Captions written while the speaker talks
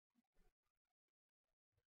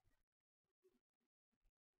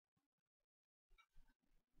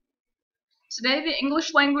Today, the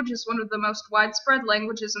English language is one of the most widespread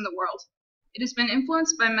languages in the world. It has been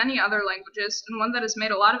influenced by many other languages, and one that has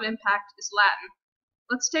made a lot of impact is Latin.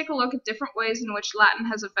 Let's take a look at different ways in which Latin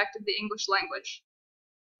has affected the English language.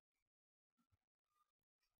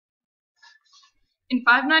 In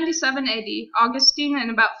 597 AD, Augustine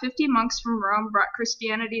and about 50 monks from Rome brought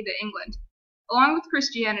Christianity to England. Along with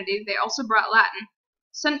Christianity, they also brought Latin.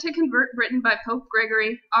 Sent to convert Britain by Pope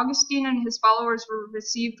Gregory, Augustine and his followers were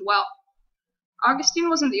received well. Augustine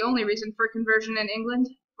wasn't the only reason for conversion in England.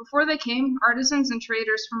 Before they came, artisans and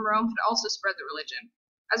traders from Rome had also spread the religion.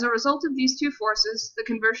 As a result of these two forces, the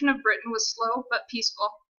conversion of Britain was slow but peaceful.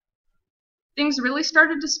 Things really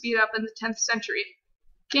started to speed up in the 10th century.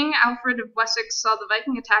 King Alfred of Wessex saw the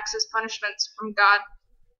Viking attacks as punishments from God.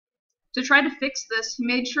 To try to fix this, he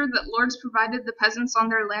made sure that lords provided the peasants on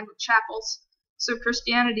their land with chapels, so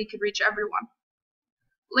Christianity could reach everyone.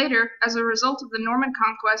 Later, as a result of the Norman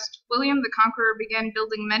conquest, William the Conqueror began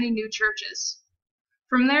building many new churches.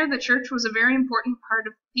 From there, the church was a very important part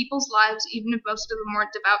of people's lives, even if most of them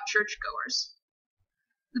weren't devout churchgoers.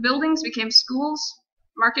 The buildings became schools,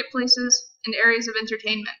 marketplaces, and areas of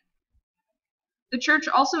entertainment. The church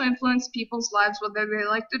also influenced people's lives whether they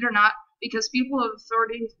liked it or not, because people of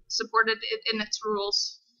authority supported it in its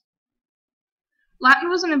rules. Latin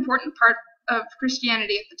was an important part of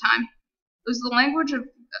Christianity at the time. It was the language of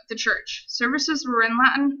the church. Services were in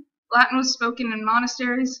Latin, Latin was spoken in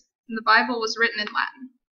monasteries, and the Bible was written in Latin.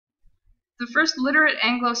 The first literate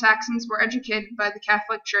Anglo-Saxons were educated by the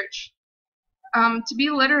Catholic Church. To be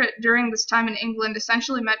literate during this time in England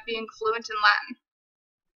essentially meant being fluent in Latin.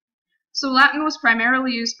 So Latin was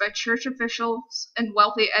primarily used by church officials and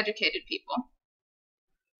wealthy, educated people.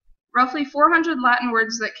 Roughly 400 Latin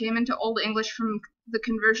words that came into Old English from the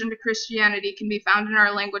conversion to Christianity can be found in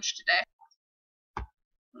our language today.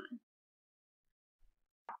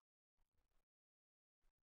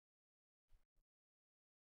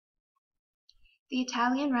 The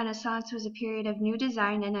Italian Renaissance was a period of new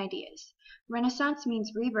design and ideas. Renaissance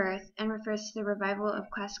means rebirth and refers to the revival of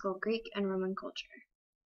classical Greek and Roman culture.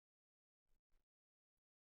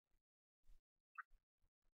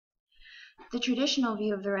 The traditional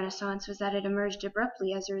view of the Renaissance was that it emerged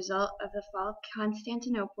abruptly as a result of the fall of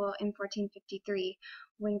Constantinople in 1453,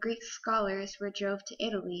 when Greek scholars were drove to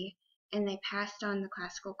Italy and they passed on the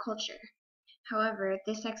classical culture. However,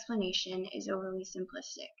 this explanation is overly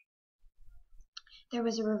simplistic. There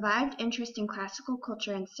was a revived interest in classical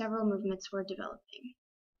culture and several movements were developing.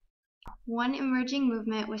 One emerging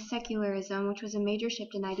movement was secularism, which was a major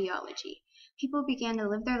shift in ideology. People began to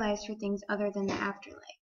live their lives for things other than the afterlife.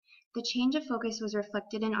 The change of focus was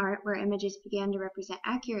reflected in art, where images began to represent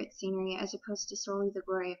accurate scenery as opposed to solely the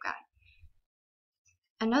glory of God.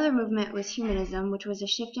 Another movement was humanism, which was a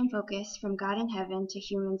shift in focus from God in heaven to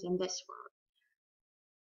humans in this world.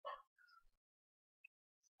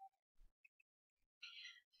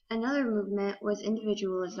 Another movement was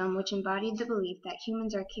individualism, which embodied the belief that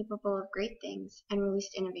humans are capable of great things and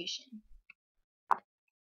released innovation.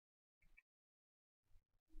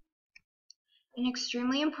 An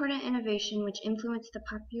extremely important innovation which influenced the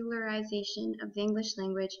popularization of the English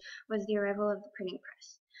language was the arrival of the printing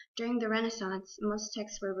press. During the Renaissance, most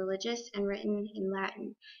texts were religious and written in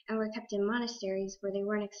Latin, and were kept in monasteries where they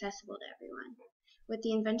weren't accessible to everyone. With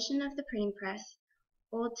the invention of the printing press,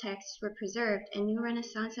 old texts were preserved and new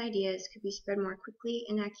Renaissance ideas could be spread more quickly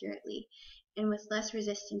and accurately, and with less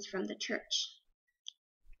resistance from the church.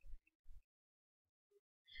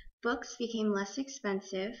 Books became less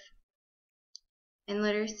expensive, and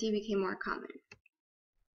literacy became more common.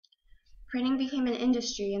 Printing became an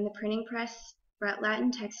industry, and the printing press brought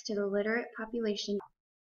Latin texts to the literate population.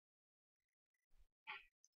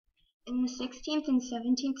 In the 16th and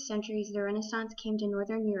 17th centuries, the Renaissance came to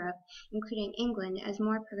Northern Europe, including England, as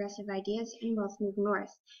more progressive ideas and wealth moved north,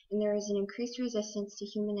 and there was an increased resistance to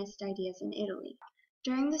humanist ideas in Italy.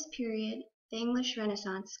 During this period, the English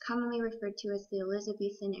Renaissance, commonly referred to as the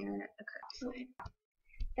Elizabethan era, occurred.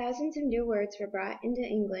 Thousands of new words were brought into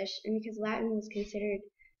English, and because Latin was considered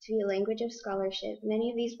to be a language of scholarship, many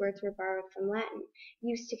of these words were borrowed from Latin,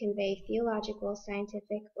 used to convey theological,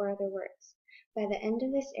 scientific, or other words. By the end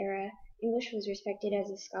of this era, English was respected as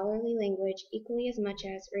a scholarly language equally as much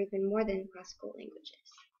as, or even more than, classical languages.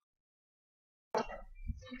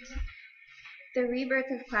 The rebirth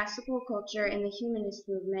of classical culture and the humanist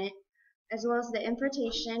movement, as well as the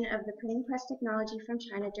importation of the printing press technology from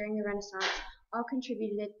China during the Renaissance, all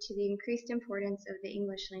contributed to the increased importance of the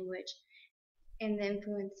English language and the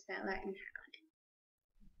influence that Latin had on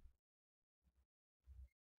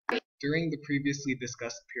it. During the previously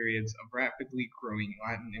discussed periods of rapidly growing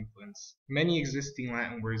Latin influence, many existing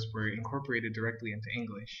Latin words were incorporated directly into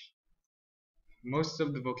English. Most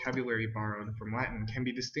of the vocabulary borrowed from Latin can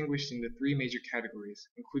be distinguished into three major categories,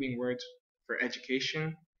 including words for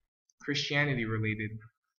education, Christianity related,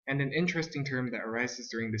 and an interesting term that arises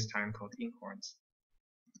during this time called inkhorns.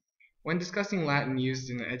 When discussing Latin used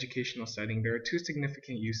in an educational setting, there are two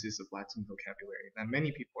significant uses of Latin vocabulary that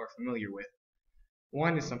many people are familiar with.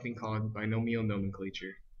 One is something called binomial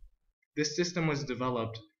nomenclature. This system was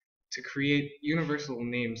developed to create universal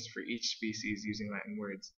names for each species using Latin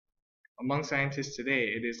words. Among scientists today,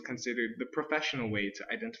 it is considered the professional way to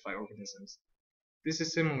identify organisms. This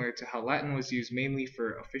is similar to how Latin was used mainly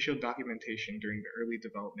for official documentation during the early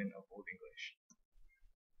development of Old English.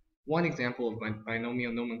 One example of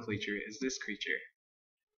binomial nomenclature is this creature.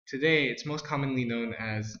 Today, it's most commonly known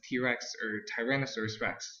as T-Rex or Tyrannosaurus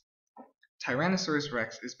rex. Tyrannosaurus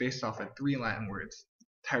rex is based off of three Latin words,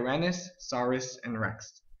 Tyrannus, Saurus, and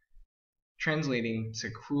Rex, translating to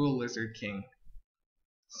cruel lizard king.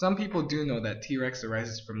 Some people do know that T-Rex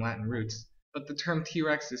arises from Latin roots, but the term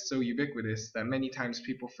T-Rex is so ubiquitous that many times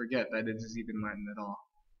people forget that it is even Latin at all.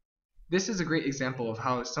 This is a great example of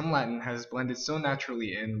how some Latin has blended so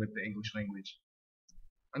naturally in with the English language.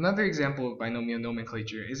 Another example of binomial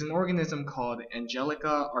nomenclature is an organism called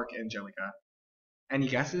Angelica archangelica. Any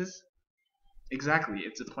guesses? Exactly,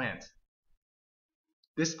 it's a plant.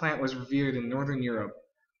 This plant was revered in Northern Europe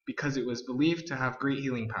because it was believed to have great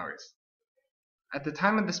healing powers. At the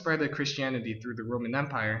time of the spread of Christianity through the Roman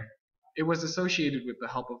Empire, it was associated with the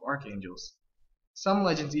help of archangels. Some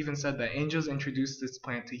legends even said that angels introduced this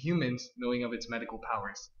plant to humans knowing of its medical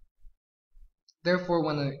powers. Therefore,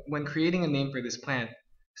 when creating a name for this plant,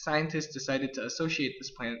 scientists decided to associate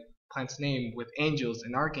this plant's name with angels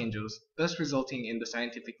and archangels, thus resulting in the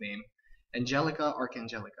scientific name Angelica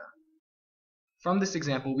archangelica. From this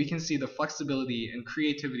example, we can see the flexibility and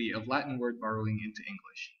creativity of Latin word borrowing into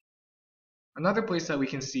English. Another place that we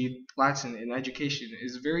can see Latin in education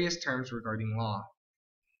is various terms regarding law.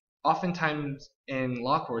 Oftentimes in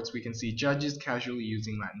law courts we can see judges casually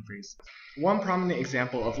using Latin phrases. One prominent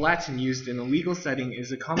example of Latin used in a legal setting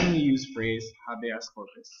is a commonly used phrase, habeas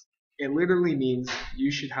corpus. It literally means, you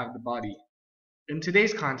should have the body. In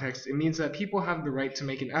today's context, it means that people have the right to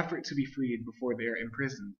make an effort to be freed before they are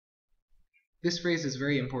imprisoned. This phrase is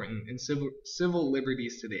very important in civil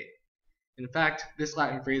liberties today. In fact, this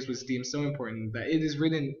Latin phrase was deemed so important that it is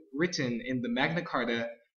written in the Magna Carta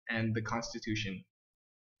and the Constitution.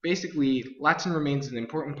 Basically, Latin remains an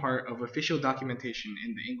important part of official documentation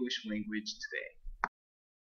in the English language today.